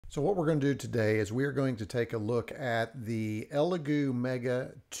So what we're going to do today is we are going to take a look at the ELEGOO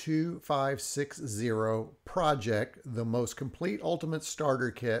Mega 2560 project, the most complete ultimate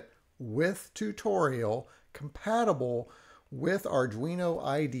starter kit with tutorial, compatible with Arduino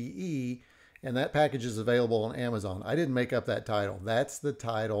IDE, and that package is available on Amazon. I didn't make up that title. That's the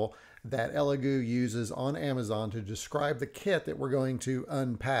title that ELEGOO uses on Amazon to describe the kit that we're going to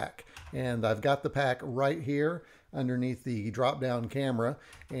unpack. And I've got the pack right here underneath the drop-down camera,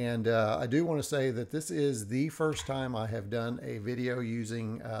 and I do want to say that this is the first time I have done a video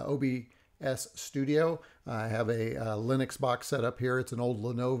using OBS Studio. I have a Linux box set up here. It's an old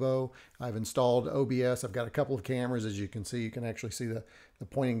Lenovo. I've installed OBS. I've got a couple of cameras. As you can see, you can actually see the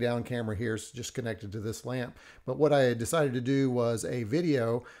pointing down camera here is just connected to this lamp. But what I decided to do was a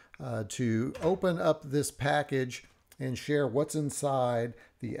video to open up this package and share what's inside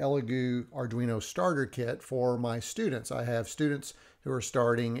the ELEGOO Arduino starter kit for my students. I have students who are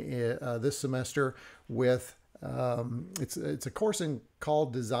starting this semester with, it's a course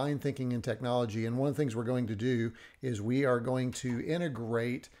called Design Thinking and Technology, and one of the things we're going to do is we are going to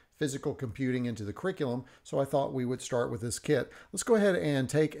integrate physical computing into the curriculum, so I thought we would start with this kit. Let's go ahead and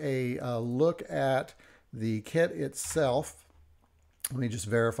take a look at the kit itself. Let me just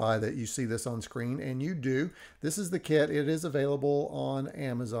verify that you see this on screen, and you do. This is the kit. It is available on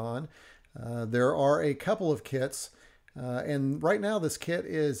Amazon. There are a couple of kits, and right now this kit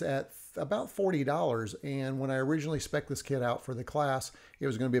is at about $40, and when I originally spec'd this kit out for the class, it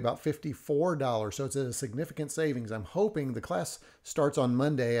was going to be about $54, so it's a significant savings. I'm hoping the class starts on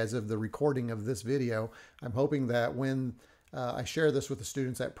Monday as of the recording of this video. I'm hoping that when I share this with the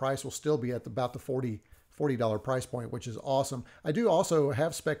students, that price will still be at about the $40 price point, which is awesome. I do also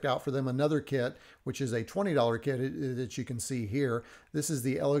have spec'd out for them another kit, which is a $20 kit that you can see here. This is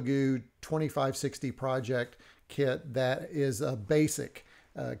the ELEGOO 2560 project kit that is a basic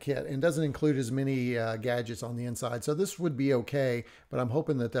kit and doesn't include as many gadgets on the inside. So this would be okay, but I'm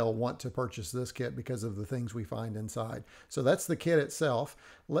hoping that they'll want to purchase this kit because of the things we find inside. So that's the kit itself.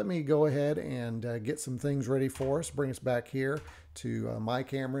 Let me go ahead and get some things ready for us, bring us back here to my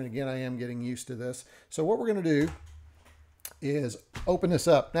camera. And again, I am getting used to this. So what we're going to do is open this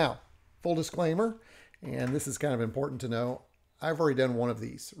up. Now, full disclaimer, and this is kind of important to know, I've already done one of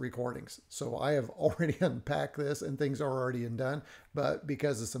these recordings. So I have already unpacked this and things are already done, but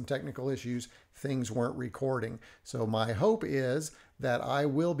because of some technical issues, things weren't recording. So my hope is that I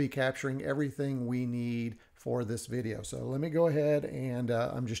will be capturing everything we need for this video. So let me go ahead and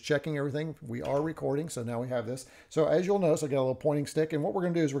I'm just checking everything. We are recording, so now we have this. So as you'll notice, I got a little pointing stick, and what we're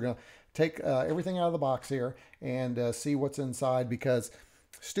gonna do is we're gonna take everything out of the box here and see what's inside, because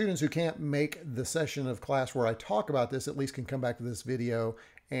students who can't make the session of class where I talk about this at least can come back to this video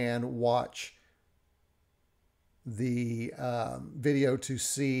and watch the video to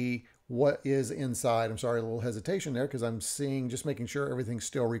see what is inside. I'm sorry, a little hesitation there because I'm seeing, just making sure everything's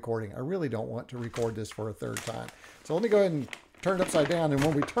still recording. I really don't want to record this for a third time. So let me go ahead and turn it upside down. And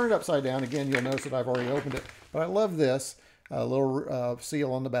when we turn it upside down, again, you'll notice that I've already opened it. But I love this. A little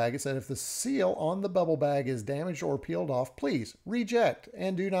seal on the bag. It said, if the seal on the bubble bag is damaged or peeled off, please reject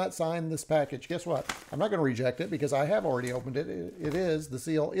and do not sign this package. Guess what? I'm not going to reject it because I have already opened it. The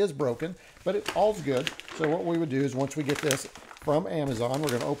seal is broken, but all's good. So what we would do is, once we get this from Amazon, we're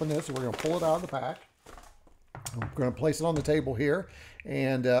going to open this and we're going to pull it out of the pack. I'm going to place it on the table here,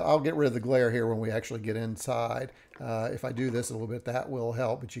 and I'll get rid of the glare here when we actually get inside. If I do this a little bit, that will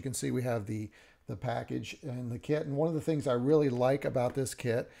help, but you can see we have the package and the kit. And one of the things I really like about this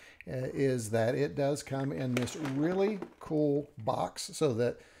kit is that it does come in this really cool box so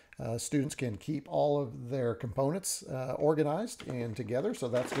that students can keep all of their components organized and together. So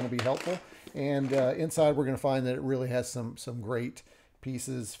that's going to be helpful. And inside, we're going to find that it really has some great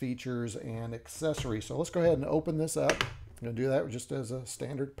pieces, features, and accessories. So let's go ahead and open this up. I'm going to do that just as a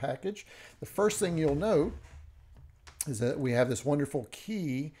standard package. The first thing you'll note is that we have this wonderful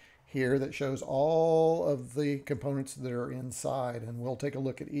key here that shows all of the components that are inside, and we'll take a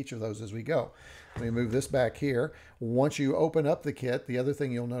look at each of those as we go. Let me move this back here. Once you open up the kit, the other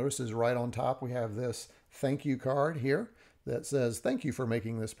thing you'll notice is right on top we have this thank you card here that says thank you for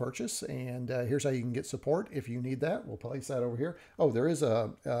making this purchase, and here's how you can get support if you need that. We'll place that over here. Oh, there is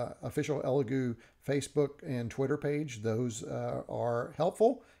a official ELEGOO Facebook and Twitter page. Those are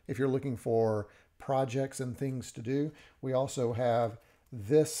helpful if you're looking for projects and things to do. We also have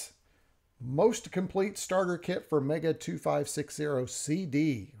this most complete starter kit for Mega 2560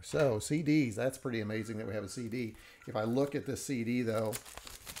 CD. So CDs, that's pretty amazing that we have a CD. If I look at this CD though,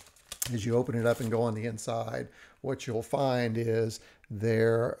 as you open it up and go on the inside, what you'll find is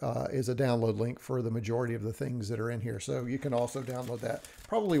there is a download link for the majority of the things that are in here. So you can also download that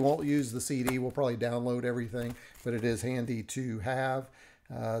Probably won't use the CD. We'll probably download everything, but it is handy to have.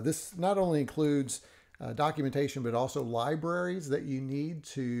 This not only includes documentation, but also libraries that you need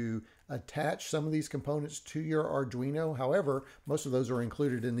to attach some of these components to your Arduino. However, most of those are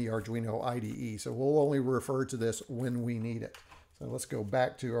included in the Arduino IDE, so we'll only refer to this when we need it. So let's go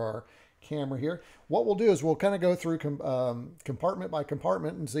back to our camera here. What we'll do is we'll kind of go through compartment by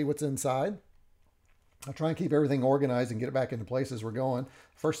compartment and see what's inside. I'll try and keep everything organized and get it back into place as we're going.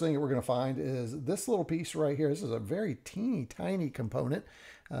 First thing that we're going to find is this little piece right here. This is a very teeny tiny component.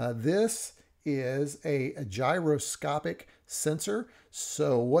 This is a gyroscopic sensor.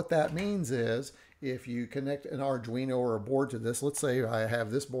 So what that means is if you connect an Arduino or a board to this, let's say I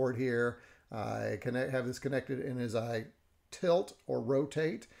have this board here, I have this connected, and as I tilt or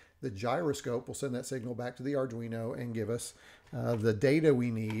rotate, the gyroscope will send that signal back to the Arduino and give us the data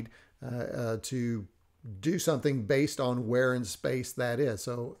we need to do something based on where in space that is.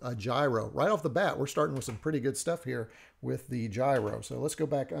 So a gyro. Right off the bat, we're starting with some pretty good stuff here with the gyro. So let's go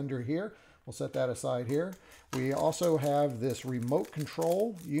back under here. We'll set that aside here. We also have this remote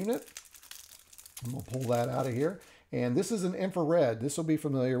control unit. And we'll pull that out of here. And this is an infrared. This will be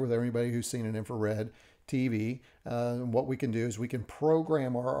familiar with everybody who's seen an infrared TV. What we can do is we can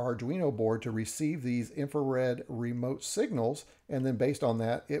program our Arduino board to receive these infrared remote signals, and then based on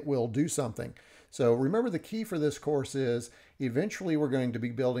that, it will do something. So remember, the key for this course is eventually we're going to be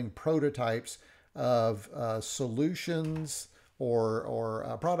building prototypes of solutions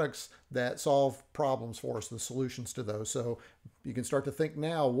or products that solve problems for us, the solutions to those. So you can start to think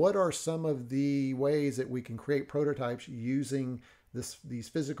now, what are some of the ways that we can create prototypes using these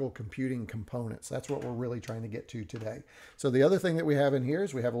physical computing components? That's what we're really trying to get to today. So the other thing that we have in here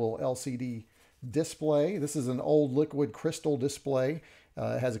is we have a little LCD display. This is an old liquid crystal display.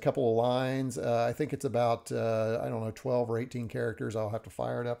 It has a couple of lines. I think it's about, I don't know, 12 or 18 characters. I'll have to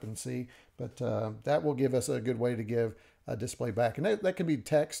fire it up and see. But that will give us a good way to give a display back. And that can be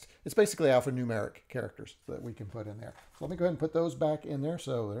text. It's basically alphanumeric characters that we can put in there. So let me go ahead and put those back in there.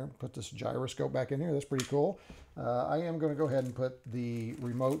 So there, put this gyroscope back in here. That's pretty cool. I am going to go ahead and put the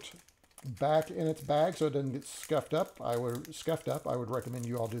remote back in its bag so it doesn't get scuffed up. I would recommend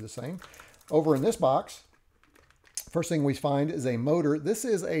you all do the same. Over in this box, first thing we find is a motor. This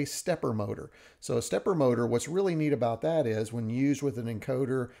is a stepper motor. So a stepper motor, what's really neat about that is when used with an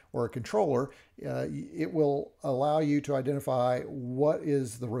encoder or a controller, it will allow you to identify what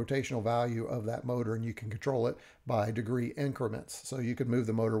is the rotational value of that motor, and you can control it by degree increments. So you can move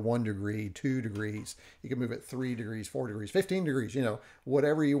the motor 1 degree, 2 degrees. You can move it 3 degrees, 4 degrees, 15 degrees, you know,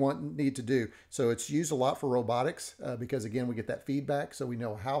 whatever you need to do. So it's used a lot for robotics because, again, we get that feedback so we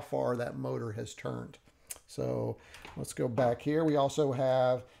know how far that motor has turned. So let's go back here. We also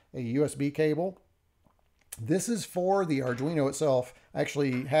have a USB cable. This is for the Arduino itself. I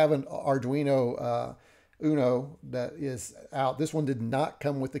actually have an Arduino Uno that is out. This one did not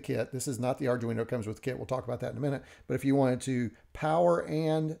come with the kit. This is not the Arduino that comes with the kit. We'll talk about that in a minute. But if you wanted to power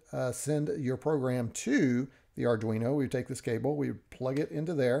and send your program to the Arduino, we would take this cable, we would plug it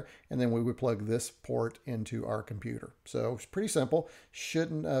into there, and then we would plug this port into our computer. So it's pretty simple.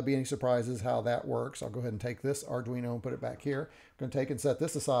 Shouldn't be any surprises how that works. I'll go ahead and take this Arduino and put it back here. I'm going to take and set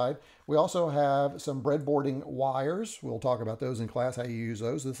this aside. We also have some breadboarding wires. We'll talk about those in class, how you use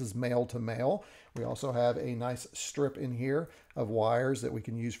those. This is male to male. We also have a nice strip in here of wires that we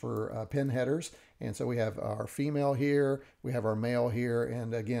can use for pin headers. And so we have our female here, we have our male here,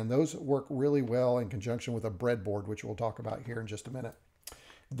 and again, those work really well in conjunction with a breadboard, which we'll talk about here in just a minute.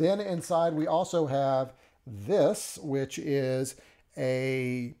 Then inside we also have this, which is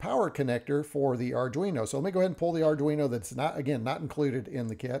a power connector for the Arduino. So let me go ahead and pull the Arduino that's not included in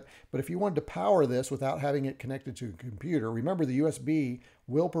the kit. But if you wanted to power this without having it connected to a computer, remember the USB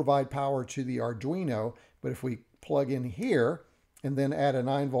will provide power to the Arduino. But if we plug in here and then add a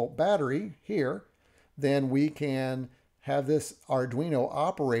 9-volt battery here, then we can have this Arduino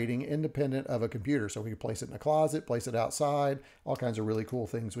operating independent of a computer. So we can place it in a closet, place it outside, all kinds of really cool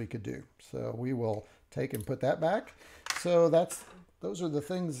things we could do. So we will take and put that back. So those are the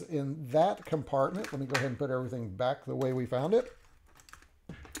things in that compartment. Let me go ahead and put everything back the way we found it.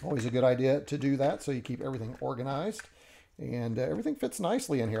 Always a good idea to do that so you keep everything organized. And everything fits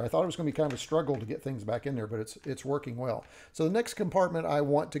nicely in here. I thought it was going to be kind of a struggle to get things back in there, but it's working well. So the next compartment I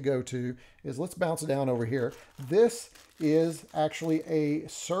want to go to is, let's bounce down over here. This is actually a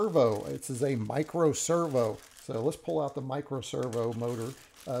servo. This is a micro servo. So let's pull out the micro servo motor.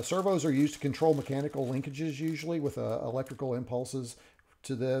 Servos are used to control mechanical linkages, usually with electrical impulses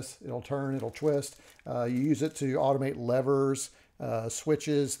to this. It'll turn, it'll twist. You use it to automate levers,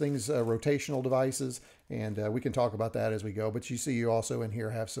 switches, things, rotational devices. And we can talk about that as we go. But you see you also in here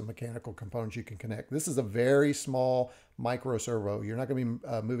have some mechanical components you can connect. This is a very small micro servo. You're not going to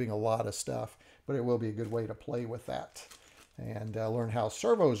be moving a lot of stuff, but it will be a good way to play with that and learn how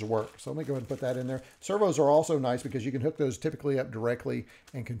servos work. So let me go ahead and put that in there. Servos are also nice because you can hook those typically up directly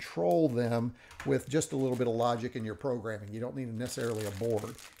and control them with just a little bit of logic in your programming. You don't need necessarily a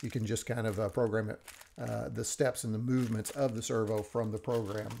board. You can just kind of program it, the steps and the movements of the servo from the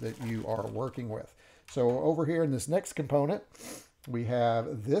program that you are working with. So over here in this next component, we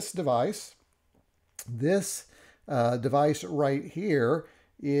have this device. This device right here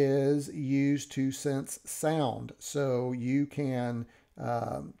is used to sense sound. So you can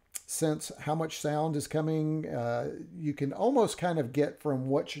sense how much sound is coming. You can almost kind of get from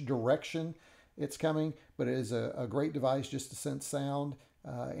which direction it's coming, but it is a great device just to sense sound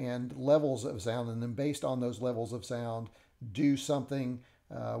and levels of sound. And then based on those levels of sound, do something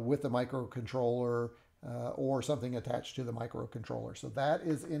with the microcontroller or something attached to the microcontroller. So that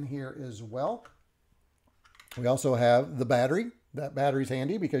is in here as well. We also have the battery. That battery's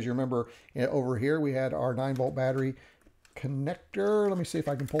handy because you remember over here we had our 9-volt battery connector. Let me see if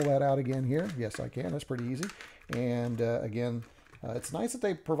I can pull that out again here. Yes, I can. That's pretty easy. And again, it's nice that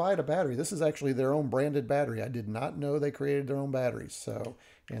they provide a battery. This is actually their own branded battery. I did not know they created their own batteries. So,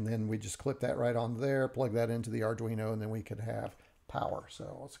 and then we just clip that right on there, plug that into the Arduino, and then we could have power.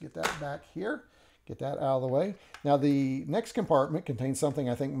 So let's get that back here. Get that out of the way. Now the next compartment contains something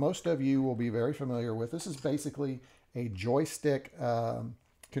I think most of you will be very familiar with. This is basically a joystick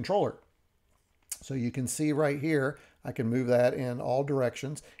controller. So you can see right here, I can move that in all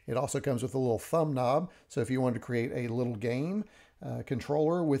directions. It also comes with a little thumb knob. So if you wanted to create a little game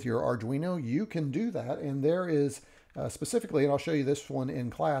controller with your Arduino, you can do that. And there is specifically, and I'll show you this one in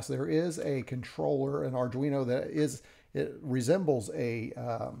class, there is a controller, an Arduino it resembles a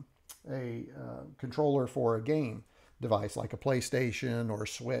controller for a game device like a PlayStation or a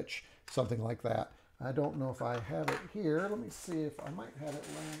Switch, something like that. I don't know if I have it here. Let me see if I might have it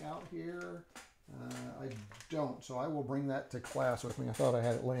laying out here. I don't, so I will bring that to class with me. I thought I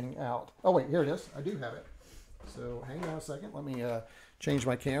had it laying out. Oh wait, here it is. I do have it. So hang on a second. Let me change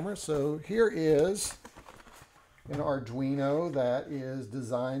my camera. So here is an Arduino that is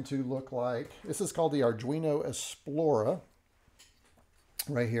designed to look like, this is called the Arduino Explora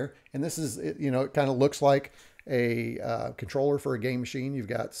right here. And this is, it kind of looks like a controller for a game machine. You've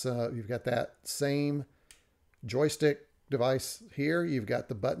got that same joystick device here. You've got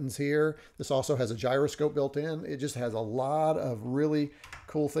the buttons here. This also has a gyroscope built in. It just has a lot of really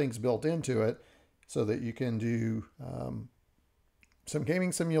cool things built into it so that you can do some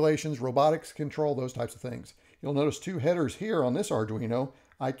gaming simulations, robotics control, those types of things. You'll notice 2 headers here on this Arduino.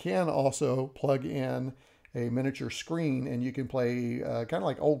 I can also plug in a miniature screen and you can play kind of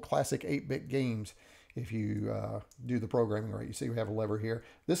like old classic 8-bit games if you do the programming right. You see we have a lever here.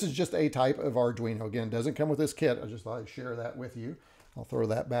 This is just a type of Arduino. Again, doesn't come with this kit. I just thought I'd share that with you. I'll throw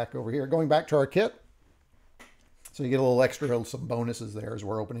that back over here. Going back to our kit. So you get a little extra, some bonuses there as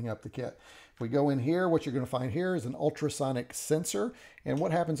we're opening up the kit. If we go in here, what you're going to find here is an ultrasonic sensor. And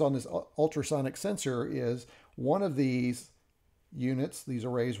what happens on this ultrasonic sensor is one of these units, these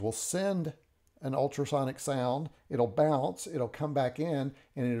arrays, will send an ultrasonic sound. It'll bounce, it'll come back in,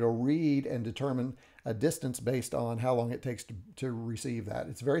 and it'll read and determine a distance based on how long it takes to receive that.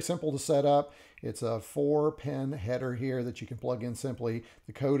 It's very simple to set up. It's a 4-pin header here that you can plug in simply.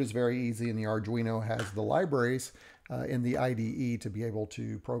 The code is very easy, and the Arduino has the libraries in the IDE to be able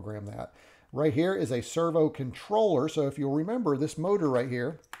to program that. Right here is a servo controller. So if you'll remember this motor right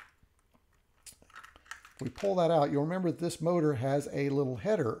here, if we pull that out, you'll remember that this motor has a little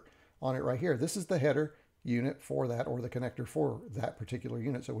header on it right here. This is the header unit for that, or the connector for that particular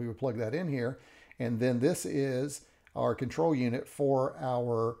unit. So we would plug that in here. And then this is our control unit for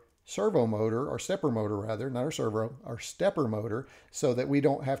our servo motor, our stepper motor rather, not our servo, our stepper motor, so that we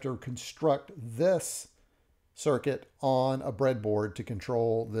don't have to construct this circuit on a breadboard to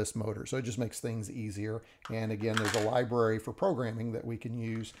control this motor. So it just makes things easier. And again, there's a library for programming that we can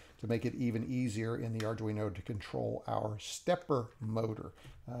use to make it even easier in the Arduino to control our stepper motor.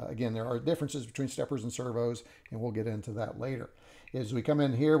 Again, there are differences between steppers and servos, and we'll get into that later. As we come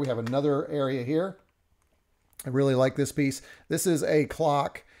in here, we have another area here. I really like this piece. This is a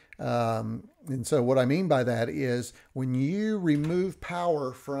clock. And so what I mean by that is when you remove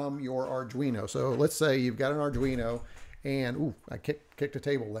power from your Arduino, so let's say you've got an Arduino and, ooh, I kicked a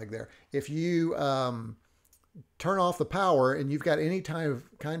table leg there. If you turn off the power and you've got any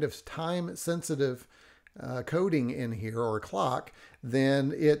kind of time sensitive coding in here or a clock,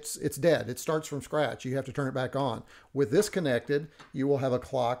 then it's dead. It starts from scratch. You have to turn it back on. With this connected, you will have a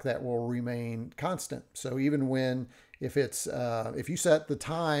clock that will remain constant. So even when, if you set the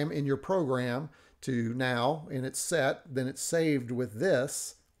time in your program to now and it's set, then it's saved with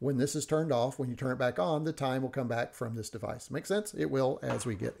this. When this is turned off, when you turn it back on, the time will come back from this device. Make sense? It will as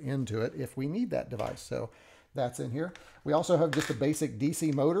we get into it if we need that device. So that's in here. We also have just a basic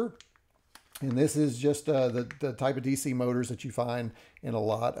DC motor. And this is just the type of DC motors that you find in a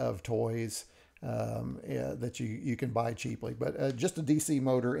lot of toys that you can buy cheaply. But just a DC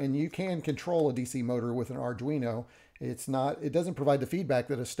motor, and you can control a DC motor with an Arduino. It doesn't provide the feedback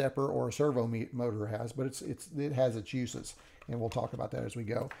that a stepper or a servo motor has, but it has its uses. And we'll talk about that as we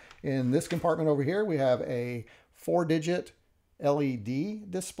go. In this compartment over here, we have a 4-digit LED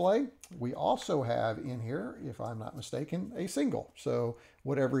display. We also have in here, if I'm not mistaken, a single. So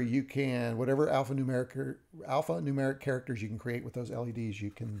whatever alphanumeric characters you can create with those LEDs, you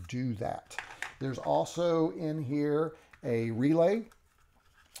can do that. There's also in here a relay.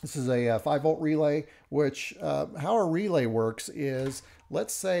 This is a 5-volt relay, which how a relay works is,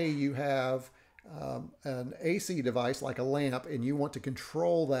 let's say you have an AC device like a lamp and you want to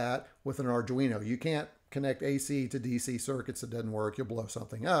control that with an Arduino. You can't connect AC to DC circuits. It doesn't work. You'll blow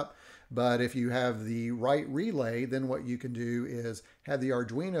something up. But if you have the right relay, then what you can do is have the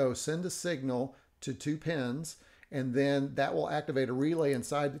Arduino send a signal to 2 pins, and then that will activate a relay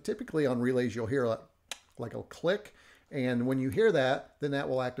inside. Typically on relays, you'll hear like a click. And when you hear that, then that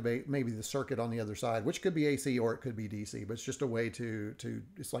will activate maybe the circuit on the other side, which could be AC or it could be DC, but it's just a way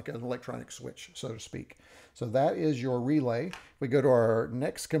it's like an electronic switch, so to speak. So that is your relay. We go to our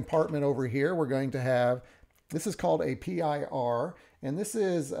next compartment over here. We're going to have, this is called a PIR, and this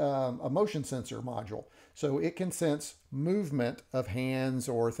is a motion sensor module. So it can sense movement of hands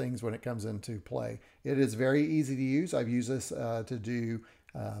or things when it comes into play. It is very easy to use. I've used this to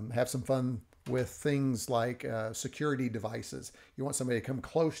have some fun with things like security devices. You want somebody to come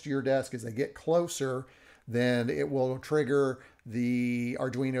close to your desk. As they get closer, then it will trigger the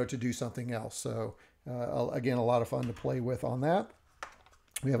Arduino to do something else. So again, a lot of fun to play with on that.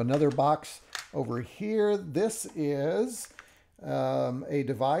 We have another box over here. This is a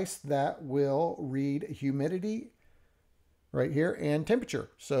device that will read humidity right here and temperature.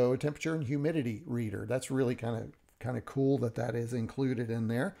 So temperature and humidity reader. That's really kind of cool that is included in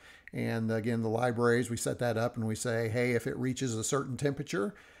there. And again, the libraries, we set that up and we say, hey, if it reaches a certain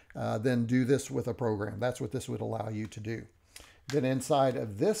temperature, then do this with a program. That's what this would allow you to do. Then inside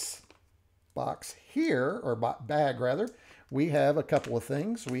of this box here, or bag rather, we have a couple of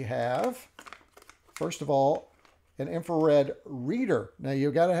things. We have, first of all, an infrared reader. Now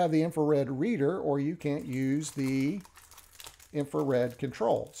you've got to have the infrared reader or you can't use the infrared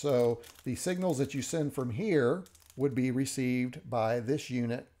control. So the signals that you send from here would be received by this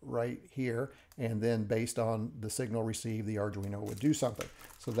unit right here, and then based on the signal received, the Arduino would do something.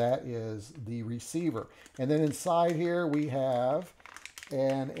 So that is the receiver. And then inside here we have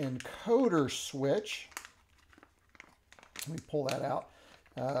an encoder switch. Let me pull that out.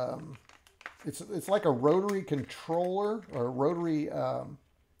 It's like a rotary controller or a rotary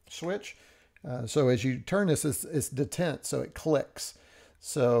switch. So as you turn this, it's detent, so it clicks.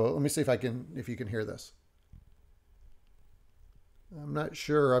 So let me see if you can hear this. I'm not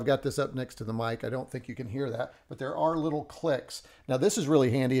sure. I've got this up next to the mic. I don't think you can hear that, but there are little clicks. Now this is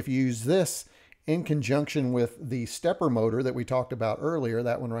really handy if you use this in conjunction with the stepper motor that we talked about earlier,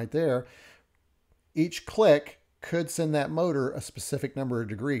 that one right there. Each click could send that motor a specific number of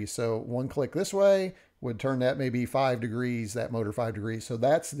degrees. So one click this way would turn that maybe 5 degrees, that motor 5 degrees. So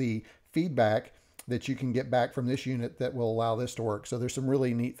that's the feedback that you can get back from this unit that will allow this to work. So there's some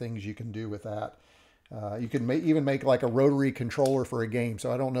really neat things you can do with that. You can even make like a rotary controller for a game.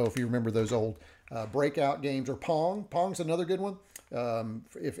 So I don't know if you remember those old breakout games, or Pong. Pong's another good one.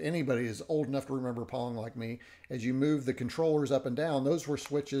 If anybody is old enough to remember Pong like me, as you move the controllers up and down, those were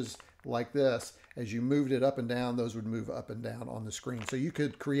switches like this. As you moved it up and down, those would move up and down on the screen. So you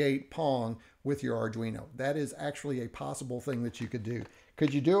could create Pong with your Arduino. That is actually a possible thing that you could do.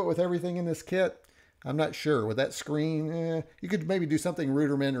 Could you do it with everything in this kit? I'm not sure. With that screen, you could maybe do something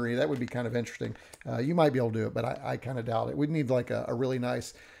rudimentary. That would be kind of interesting. You might be able to do it, but I kind of doubt it. We'd need like a really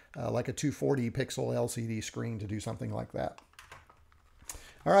nice, like a 240 pixel LCD screen to do something like that.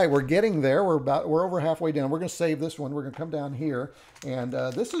 All right, we're getting there. We're over halfway down. We're going to save this one. We're going to come down here, and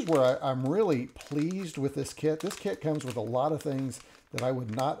this is where I'm really pleased with this kit. This kit comes with a lot of things that I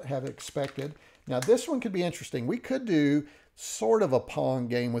would not have expected. Now, this one could be interesting. We could do sort of a Pong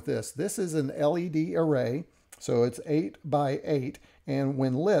game with this. This is an LED array, so it's 8 by 8, And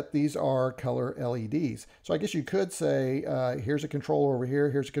when lit, these are color LEDs. So I guess you could say, here's a controller over here,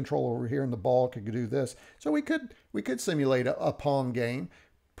 here's a controller over here, and the ball could do this. So we could simulate a Pong game.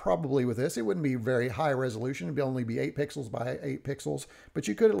 Probably with this. It wouldn't be very high resolution. It'd only be 8 pixels by 8 pixels, but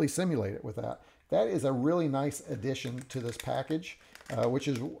you could at least simulate it with that. That is a really nice addition to this package, which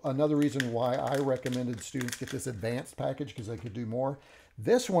is another reason why I recommended students get this advanced package, because they could do more.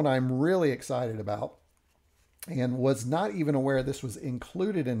 This one I'm really excited about, and was not even aware this was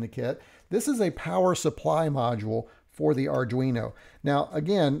included in the kit. This is a power supply module for the Arduino. Now,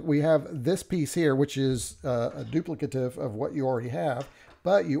 again, we have this piece here, which is a duplicative of what you already have,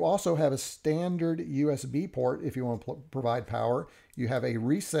 but you also have a standard USB port if you want to provide power. You have a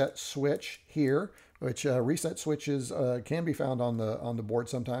reset switch here, which reset switches can be found on the board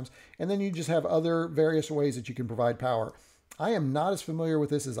sometimes. And then you just have other various ways that you can provide power. I am not as familiar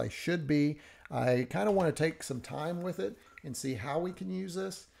with this as I should be. I kind of want to take some time with it and see how we can use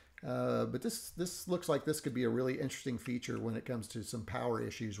this. But this looks like this could be a really interesting feature when it comes to some power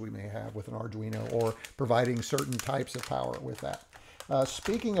issues we may have with an Arduino, or providing certain types of power with that.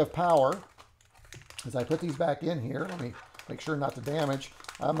 Speaking of power, as I put these back in here, let me make sure not to damage.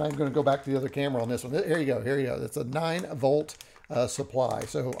 I'm going to go back to the other camera on this one. Here you go. Here you go. It's a 9-volt supply.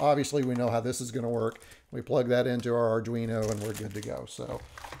 So obviously we know how this is going to work. We plug that into our Arduino and we're good to go. So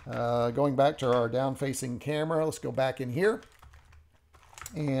going back to our down-facing camera, let's go back in here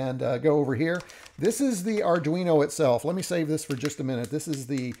and go over here. This is the Arduino itself. Let me save this for just a minute. This is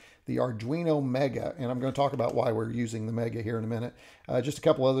the Arduino Mega, and I'm going to talk about why we're using the Mega here in a minute. Just a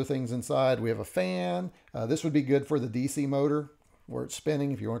couple other things inside. We have a fan. This would be good for the DC motor where it's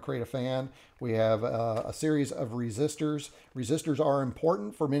spinning if you want to create a fan. We have a series of resistors. Resistors are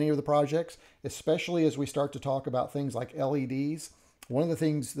important for many of the projects, especially as we start to talk about things like LEDs. One of the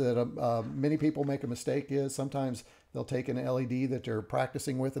things that many people make a mistake is sometimes they'll take an LED that they're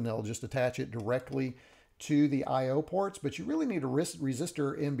practicing with and they'll just attach it directly to the I/O ports, but you really need a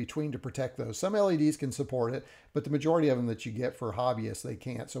resistor in between to protect those. Some LEDs can support it, but the majority of them that you get for hobbyists, they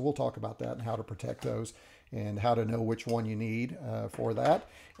can't. So we'll talk about that and how to protect those and how to know which one you need for that.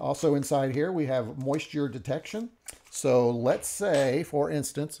 Also inside here, we have moisture detection. So let's say, for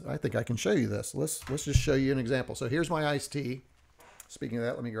instance, I think I can show you this. Let's just show you an example. So here's my iced tea. Speaking of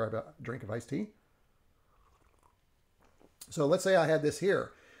that, let me grab a drink of iced tea. So let's say I had this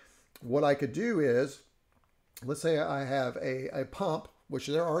here. What I could do is, let's say I have a pump, which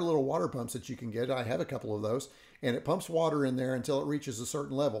there are little water pumps that you can get. I have a couple of those, and it pumps water in there until it reaches a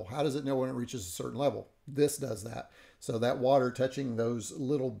certain level. How does it know when it reaches a certain level? This does that. So that water touching those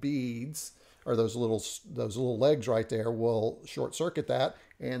little beads, or those little legs right there, will short circuit that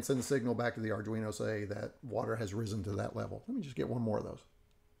and send a signal back to the Arduino, say that water has risen to that level. Let me just get one more of those.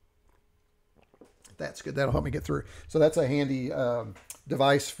 That's good. That'll help me get through. So that's a handy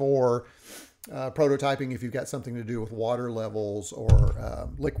device for prototyping if you've got something to do with water levels or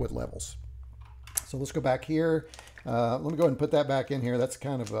liquid levels. So let's go back here. Let me go ahead and put that back in here. That's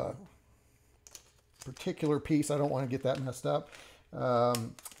kind of a particular piece. I don't want to get that messed up.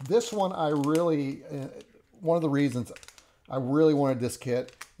 This one, one of the reasons I really wanted this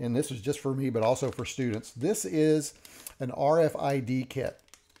kit, and this is just for me, but also for students, this is an RFID kit.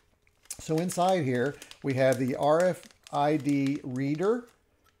 So inside here, we have the RFID reader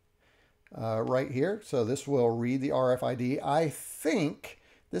right here. So this will read the RFID. I think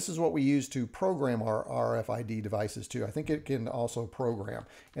this is what we use to program our RFID devices too. I think it can also program.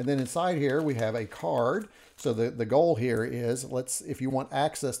 And then inside here, we have a card. So the goal here is, if you want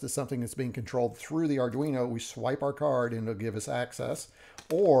access to something that's being controlled through the Arduino, we swipe our card and it'll give us access.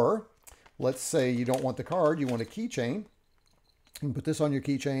 Or let's say you don't want the card, you want a keychain. You can put this on your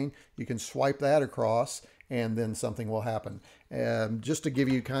keychain, you can swipe that across, and then something will happen. Just to give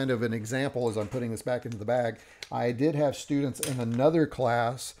you kind of an example as I'm putting this back into the bag, I did have students in another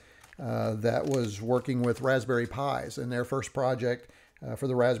class that was working with Raspberry Pis, and their first project for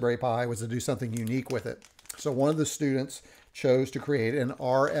the Raspberry Pi was to do something unique with it. So one of the students chose to create an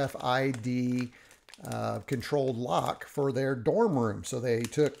RFID controlled lock for their dorm room. So they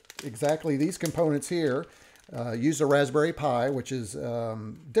took exactly these components here, used a Raspberry Pi, which is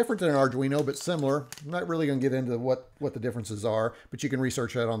different than an Arduino, but similar. I'm not really going to get into what the differences are, but you can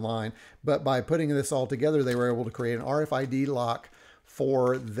research that online. But by putting this all together, they were able to create an RFID lock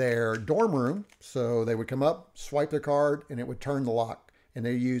for their dorm room. So they would come up, swipe their card, and it would turn the lock. And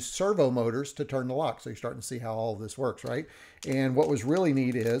they use servo motors to turn the lock. So you're starting to see how all this works, right? And what was really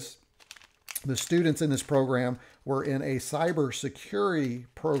neat is the students in this program were in a cybersecurity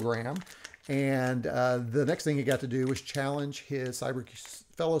program. And the next thing he got to do was challenge his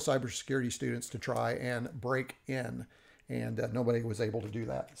fellow cybersecurity students to try and break in and nobody was able to do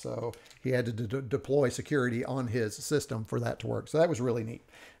that. So he had to deploy security on his system for that to work. So that was really neat.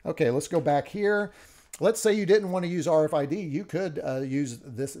 Okay, let's go back here. Let's say you didn't want to use RFID. You could use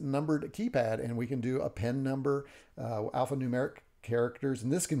this numbered keypad, and we can do a PIN number, alphanumeric characters,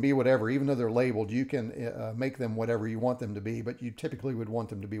 and this can be whatever. Even though they're labeled, you can make them whatever you want them to be, but you typically would want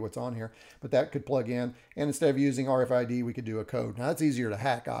them to be what's on here. But that could plug in, and instead of using RFID, we could do a code. Now that's easier to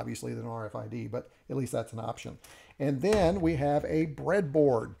hack, obviously, than RFID, but at least that's an option. And then we have a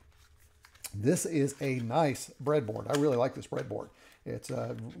breadboard. This is a nice breadboard. I really like this breadboard. It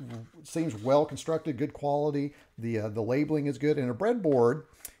seems well constructed, good quality. The labeling is good, and a breadboard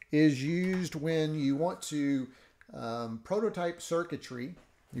is used when you want to prototype circuitry.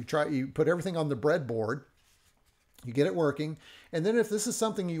 You put everything on the breadboard, you get it working, and then if this is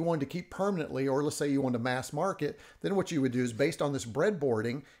something you want to keep permanently, or let's say you want to mass market, then what you would do is, based on this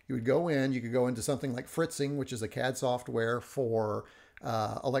breadboarding, you would go in, you could go into something like Fritzing, which is a CAD software for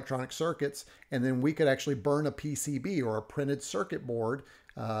electronic circuits, and then we could actually burn a PCB or a printed circuit board,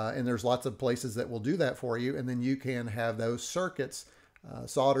 and there's lots of places that will do that for you, and then you can have those circuits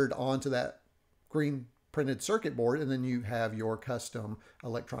soldered onto that green printed circuit board, and then you have your custom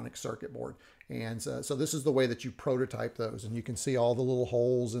electronic circuit board. And so this is the way that you prototype those, and you can see all the little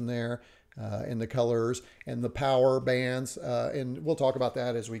holes in there, and the colors and the power bands, and we'll talk about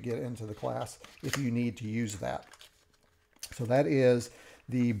that as we get into the class if you need to use that. So that is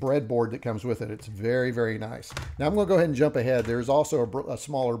the breadboard that comes with it. It's very, very nice. Now I'm going to go ahead and jump ahead. There's also a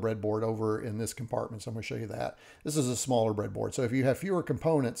smaller breadboard over in this compartment, so I'm going to show you that. This is a smaller breadboard. So if you have fewer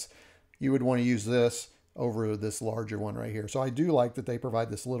components, you would want to use this over this larger one right here. So I do like that they provide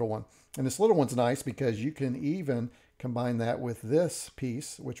this little one. And this little one's nice because you can even combine that with this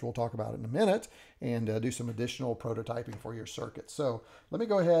piece, which we'll talk about in a minute, and do some additional prototyping for your circuit. So let me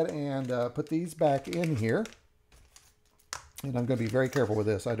go ahead and put these back in here. And I'm going to be very careful with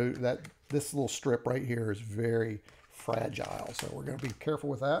this. This little strip right here is very fragile, so we're going to be careful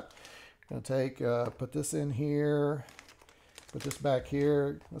with that. I'm going to put this in here, put this back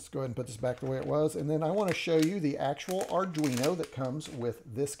here. Let's go ahead and put this back the way it was. And then I want to show you the actual Arduino that comes with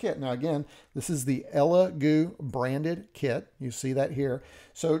this kit. Now again, this is the ELEGOO branded kit. You see that here.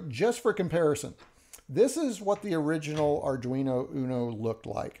 So just for comparison, this is what the original Arduino Uno looked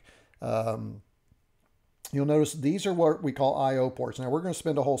like. You'll notice these are what we call I/O ports. Now we're going to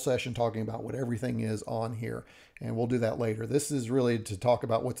spend a whole session talking about what everything is on here, and we'll do that later. This is really to talk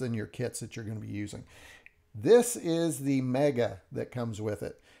about what's in your kits that you're going to be using. This is the Mega that comes with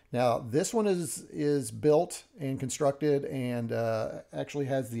it. Now this one is built and constructed and actually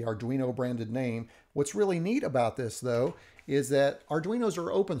has the Arduino branded name. What's really neat about this though is that Arduinos are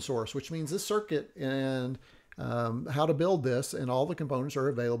open source, which means this circuit and how to build this and all the components are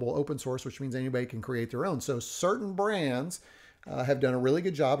available open source, which means anybody can create their own. So certain brands have done a really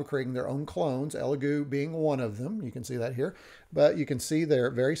good job of creating their own clones, ELEGOO being one of them. You can see that here, but you can see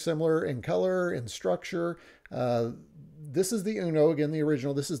they're very similar in color and structure. This is the Uno, again, the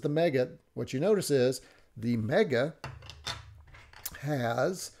original. This is the Mega. What you notice is the Mega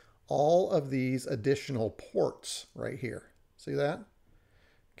has all of these additional ports right here. See that?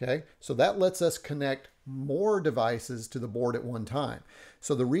 Okay, so that lets us connect more devices to the board at one time.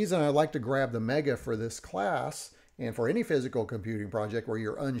 So the reason I like to grab the Mega for this class and for any physical computing project where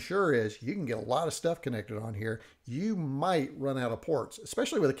you're unsure is you can get a lot of stuff connected on here. You might run out of ports,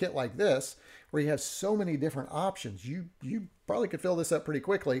 especially with a kit like this where you have so many different options. You probably could fill this up pretty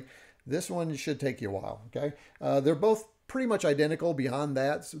quickly. This one should take you a while, okay? They're both pretty much identical. Beyond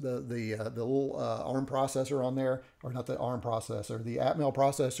that, so the little ARM processor on there, or not the ARM processor, the Atmel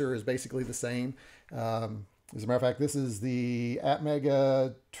processor is basically the same. As a matter of fact, this is the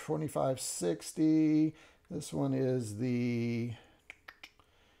Atmega 2560. This one is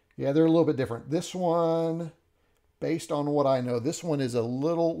yeah, they're a little bit different. This one, based on what I know, this one is a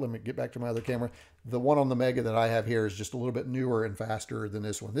little, let me get back to my other camera. The one on the Mega that I have here is just a little bit newer and faster than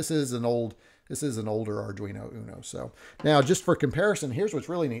this one. This is an older Arduino Uno. So now just for comparison, here's what's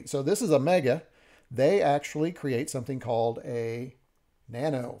really neat. So this is a Mega. They actually create something called a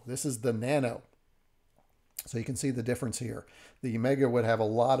Nano. This is the Nano. So you can see the difference here. The Mega would have a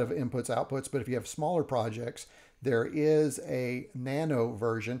lot of inputs, outputs, but if you have smaller projects, there is a Nano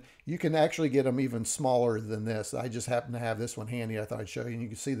version. You can actually get them even smaller than this. I just happen to have this one handy. I thought I'd show you, and you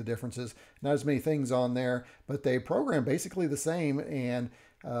can see the differences. Not as many things on there, but they program basically the same and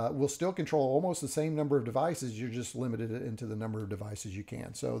will still control almost the same number of devices. You're just limited into the number of devices you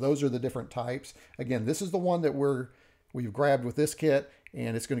can. So those are the different types. Again, this is the one that we've grabbed with this kit,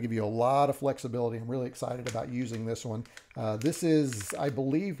 and it's going to give you a lot of flexibility. I'm really excited about using this one. This is, I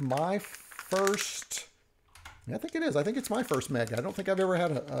believe, my first I think it is. I think it's my first Mega. I don't think I've ever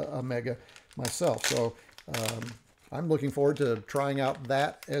had a Mega myself. So I'm looking forward to trying out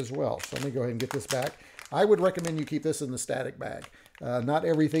that as well. So let me go ahead and get this back. I would recommend you keep this in the static bag. Not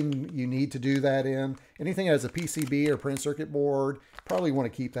everything you need to do that in. Anything that has a PCB or printed circuit board, probably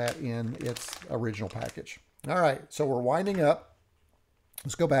want to keep that in its original package. All right, so we're winding up.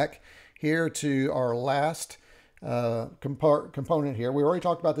 Let's go back here to our last component here. We already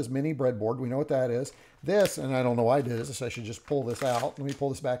talked about this mini breadboard. We know what that is. This, and I don't know why I did this, I should just pull this out. Let me pull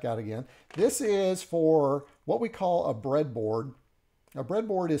this back out again. This is for what we call a breadboard. A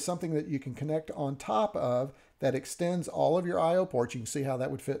breadboard is something that you can connect on top of that extends all of your I/O ports. You can see how that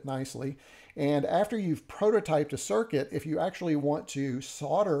would fit nicely. And after you've prototyped a circuit, if you actually want to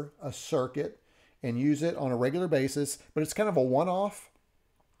solder a circuit and use it on a regular basis, but it's kind of a one-off,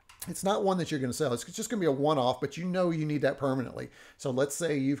 it's not one that you're going to sell. It's just going to be a one-off, but you know you need that permanently. So let's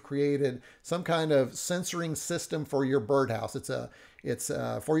say you've created some kind of sensoring system for your birdhouse. It's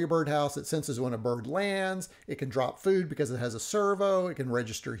for your birdhouse. It senses when a bird lands. It can drop food because it has a servo. It can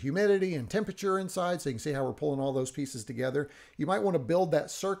register humidity and temperature inside. So you can see how we're pulling all those pieces together. You might want to build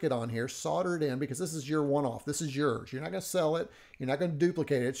that circuit on here, solder it in, because this is your one-off. This is yours. You're not going to sell it. You're not going to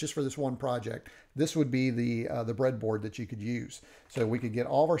duplicate it. It's just for this one project. This would be the breadboard that you could use. So we could get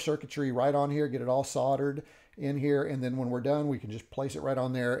all of our circuitry right on here, get it all soldered in here, and then when we're done, we can just place it right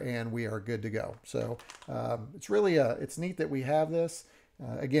on there and we are good to go. So it's really it's neat that we have this.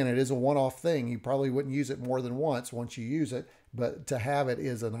 Again, it is a one-off thing. You probably wouldn't use it more than once you use it, but to have it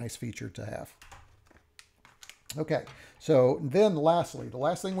is a nice feature to have. Okay, so then lastly, the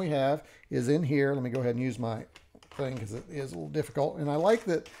last thing we have is in here. Let me go ahead and use my thing because it is a little difficult. And I like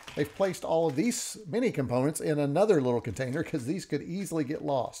that they've placed all of these mini components in another little container because these could easily get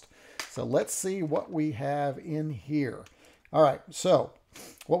lost. So let's see what we have in here. All right, so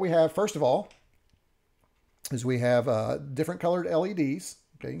what we have, first of all, is we have different colored LEDs.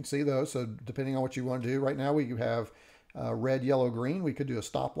 Okay, you can see those. So depending on what you want to do, right now we have red, yellow, green. We could do a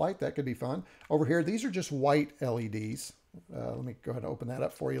stoplight. That could be fun. Over here, these are just white LEDs. Let me go ahead and open that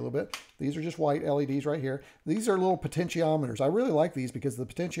up for you a little bit. These are just white LEDs right here. These are little potentiometers. I really like these because the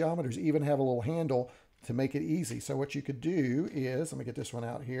potentiometers even have a little handle to make it easy. So what you could do is, let me get this one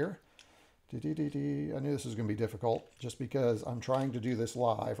out here. I knew this was going to be difficult just because I'm trying to do this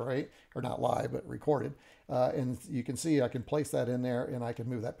live, right? Or not live, but recorded. And you can see I can place that in there and I can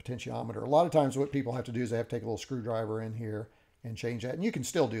move that potentiometer. A lot of times what people have to do is they have to take a little screwdriver in here and change that. And you can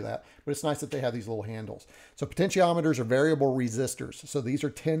still do that, but it's nice that they have these little handles. So potentiometers are variable resistors. So these are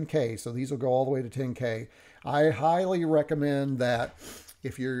 10K. So these will go all the way to 10K. I highly recommend that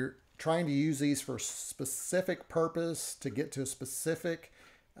if you're trying to use these for specific purpose to get to a specific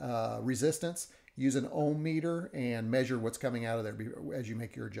resistance, use an ohm meter and measure what's coming out of there as you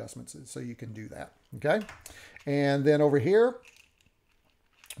make your adjustments. So you can do that. Okay. And then over here,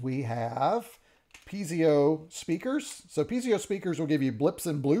 we have piezo speakers. So piezo speakers will give you blips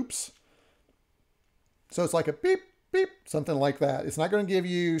and bloops. So it's like a beep, beep, something like that. It's not going to give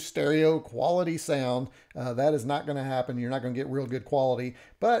you stereo quality sound. That is not going to happen. You're not going to get real good quality.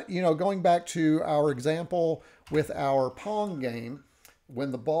 But, you know, going back to our example with our Pong game,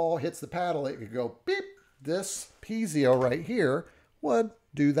 when the ball hits the paddle, it could go beep. This piezo right here would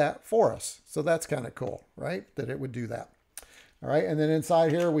do that for us. So that's kind of cool, right? That it would do that. All right. And then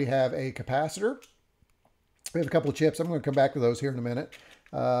inside here, we have a capacitor. We have a couple of chips. I'm going to come back to those here in a minute.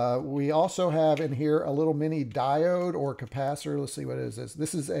 We also have in here a little mini diode or capacitor. Let's see what it is.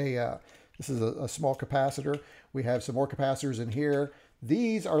 This is a small capacitor. We have some more capacitors in here.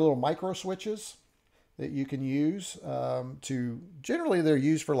 These are little micro switches that you can use generally they're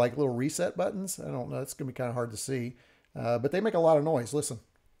used for like little reset buttons. I don't know. It's going to be kind of hard to see, but they make a lot of noise. Listen.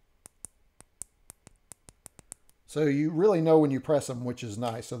 So you really know when you press them, which is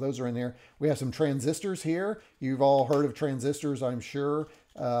nice. So those are in there. We have some transistors here. You've all heard of transistors, I'm sure.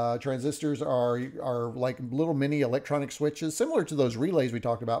 Transistors are like little mini electronic switches, similar to those relays we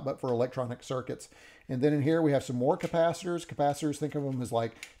talked about, but for electronic circuits. And then in here we have some more capacitors. Capacitors, think of them as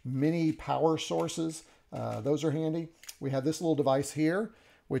like mini power sources. Those are handy. We have this little device here,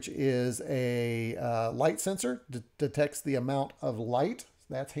 which is a light sensor. Detects the amount of light.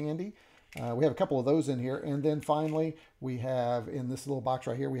 That's handy. We have a couple of those in here. And then finally, we have in this little box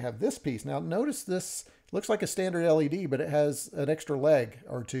right here, we have this piece. Now notice this looks like a standard LED, but it has an extra leg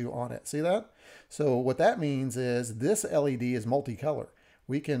or two on it. See that? So what that means is this LED is multicolor.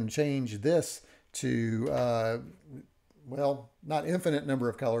 We can change this to, well, not infinite number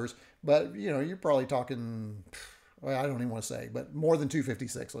of colors, but you know, you're probably talking, well, I don't even want to say, but more than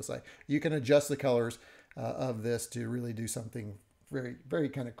 256, let's say. You can adjust the colors of this to really do something very, very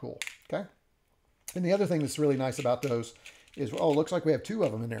kind of cool. Okay. And the other thing that's really nice about those is, oh, it looks like we have 2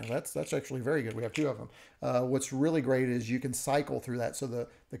 of them in there. That's actually very good. We have 2 of them. What's really great is you can cycle through that. So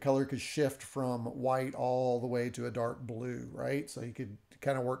the color could shift from white all the way to a dark blue, right? So you could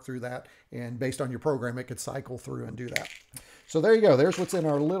kind of work through that. And based on your program, it could cycle through and do that. So there you go. There's what's in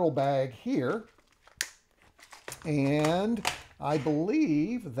our little bag here. And I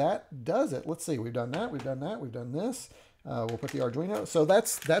believe that does it. Let's see. We've done that. We've done that. We've done this. We'll put the Arduino. So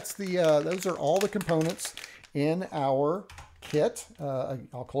that's those are all the components in our kit.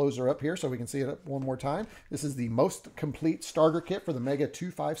 I'll close her up here so we can see it one more time. This is the most complete starter kit for the Mega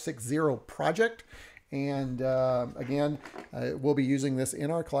 2560 project. And again, we'll be using this in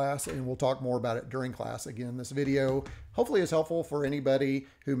our class, and we'll talk more about it during class. Again, this video hopefully is helpful for anybody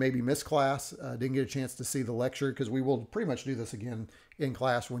who maybe missed class, didn't get a chance to see the lecture, because we will pretty much do this again in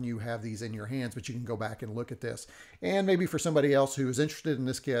class when you have these in your hands, but you can go back and look at this. And maybe for somebody else who is interested in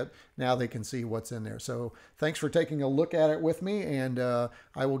this kit, now they can see what's in there. So thanks for taking a look at it with me, and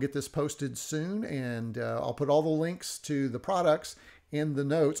I will get this posted soon, and I'll put all the links to the products in the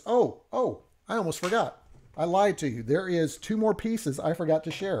notes. Oh, I almost forgot. I lied to you. There is 2 more pieces I forgot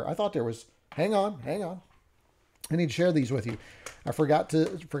to share. I thought there was, hang on. I need to share these with you. I forgot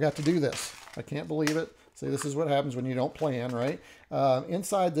to do this. I can't believe it. See, this is what happens when you don't plan, right?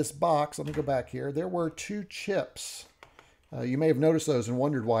 Inside this box, let me go back here. There were 2 chips. You may have noticed those and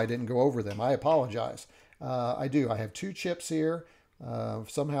wondered why I didn't go over them. I apologize. I do. I have 2 chips here.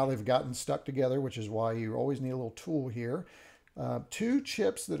 Somehow they've gotten stuck together, which is why you always need a little tool here. 2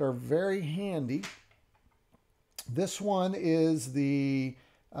 chips that are very handy. This one is the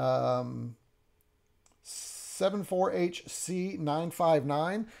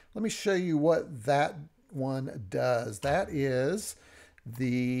 74HC959. Let me show you what that one does. That is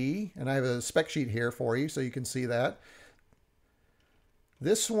and I have a spec sheet here for you so you can see that.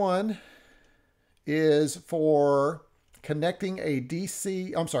 This one is for connecting a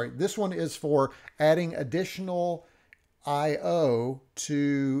DC, I'm sorry, this one is for adding additional I/O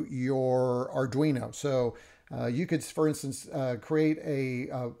to your Arduino. So you could, for instance, create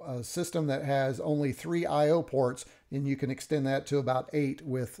a system that has only 3 I/O ports, and you can extend that to about 8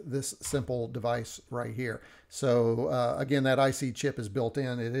 with this simple device right here. So again, that IC chip is built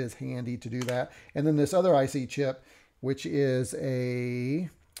in. It is handy to do that. And then this other IC chip, which is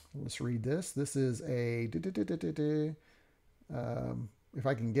let's read this. This is if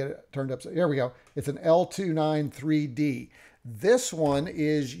I can get it turned up. There we go. It's an L293D. This one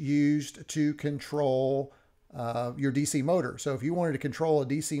is used to control your DC motor. So if you wanted to control a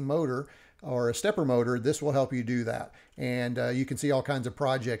DC motor or a stepper motor, this will help you do that. And you can see all kinds of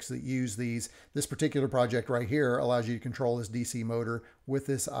projects that use these. This particular project right here allows you to control this DC motor with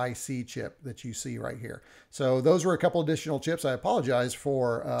this IC chip that you see right here. So those were a couple additional chips. I apologize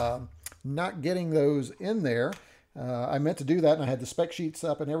for not getting those in there. I meant to do that, and I had the spec sheets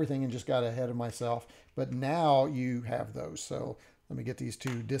up and everything and just got ahead of myself. But now you have those. So let me get these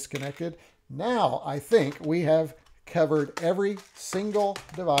 2 disconnected. Now I think we have covered every single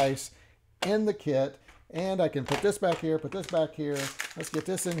device in the kit. And I can put this back here, put this back here. Let's get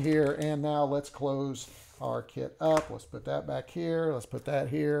this in here. And now let's close our kit up. Let's put that back here. Let's put that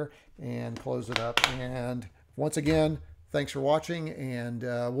here and close it up. And once again, thanks for watching, and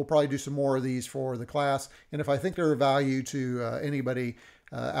we'll probably do some more of these for the class. And if I think they're of value to anybody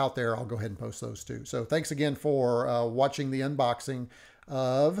out there, I'll go ahead and post those too. So thanks again for watching the unboxing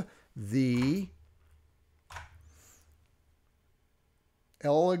of the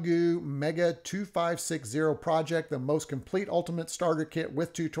ELEGOO Mega 2560 project, the most complete ultimate starter kit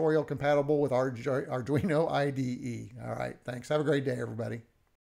with tutorial compatible with Arduino IDE. All right, thanks. Have a great day, everybody.